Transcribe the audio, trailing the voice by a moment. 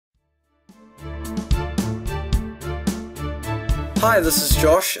Hi, this is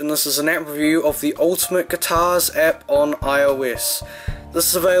Josh, and this is an app review of the Ultimate Guitars app on iOS. This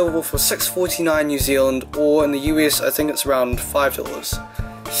is available for $6.49 New Zealand, or in the US I think it's around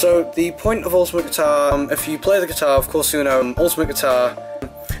 $5. So the point of Ultimate Guitar, if you play the guitar, of course you know Ultimate Guitar,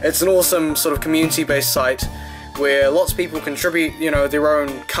 it's an awesome sort of community-based site where lots of people contribute, you know, their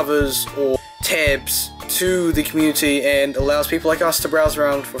own covers or tabs to the community and allows people like us to browse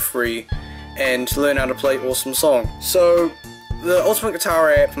around for free and to learn how to play awesome songs. So the Ultimate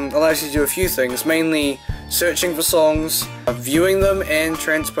Guitar app allows you to do a few things, mainly searching for songs, viewing them and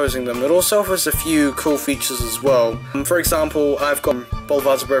transposing them. It also offers a few cool features as well. For example, I've got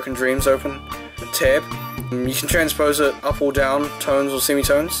Boulevards of Broken Dreams open, a tab. You can transpose it up or down, tones or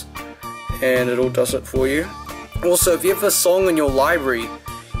semitones, and it all does it for you. Also, if you have a song in your library,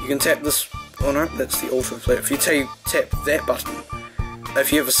 you can tap this, oh no, that's the autoplay. If you tap that button,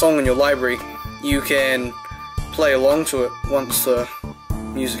 if you have a song in your library, you can play along to it once the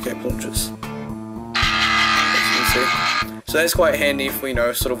music app launches. As you can see. So that's quite handy for, you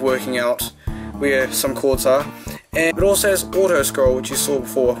know, sort of working out where some chords are. And it also has auto scroll, which you saw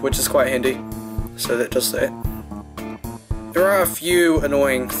before, which is quite handy. So that does that. There are a few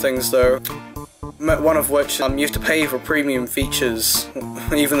annoying things though. One of which you have to pay for premium features,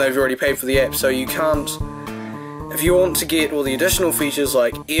 even though you've already paid for the app, so you can't. If you want to get all the additional features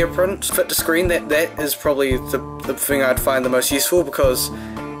like AirPrint, fit to screen, that is probably the thing I'd find the most useful, because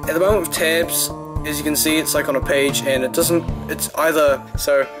at the moment with tabs, as you can see, it's like on a page and it doesn't, it's either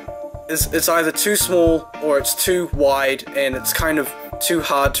too small or it's too wide and it's kind of too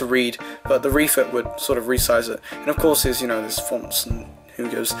hard to read, but the refit would sort of resize it. And of course there's, you know, there's fonts and who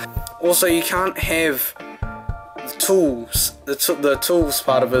gives. Also, you can't have the tools, the tools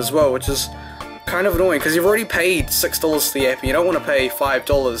part of it as well, which is kind of annoying because you've already paid $6 for the app and you don't want to pay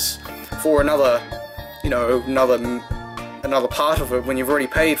 $5 for another, you know, another part of it when you've already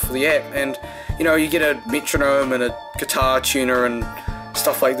paid for the app. And you know, you get a metronome and a guitar tuner and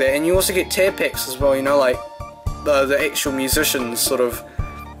stuff like that, and you also get tab packs as well, you know, like the actual musicians sort of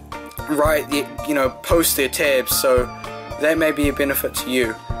you know, post their tabs, so that may be a benefit to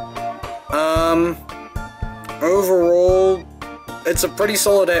you. Overall, it's a pretty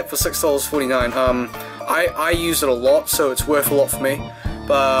solid app for $6.49. I use it a lot, so it's worth a lot for me.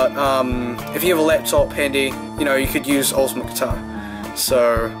 But if you have a laptop handy, you know, you could use Ultimate Guitar.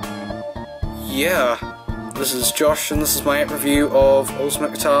 So yeah, this is Josh, and this is my app review of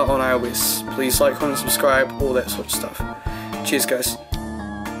Ultimate Guitar on iOS. Please like, comment, subscribe, all that sort of stuff. Cheers, guys.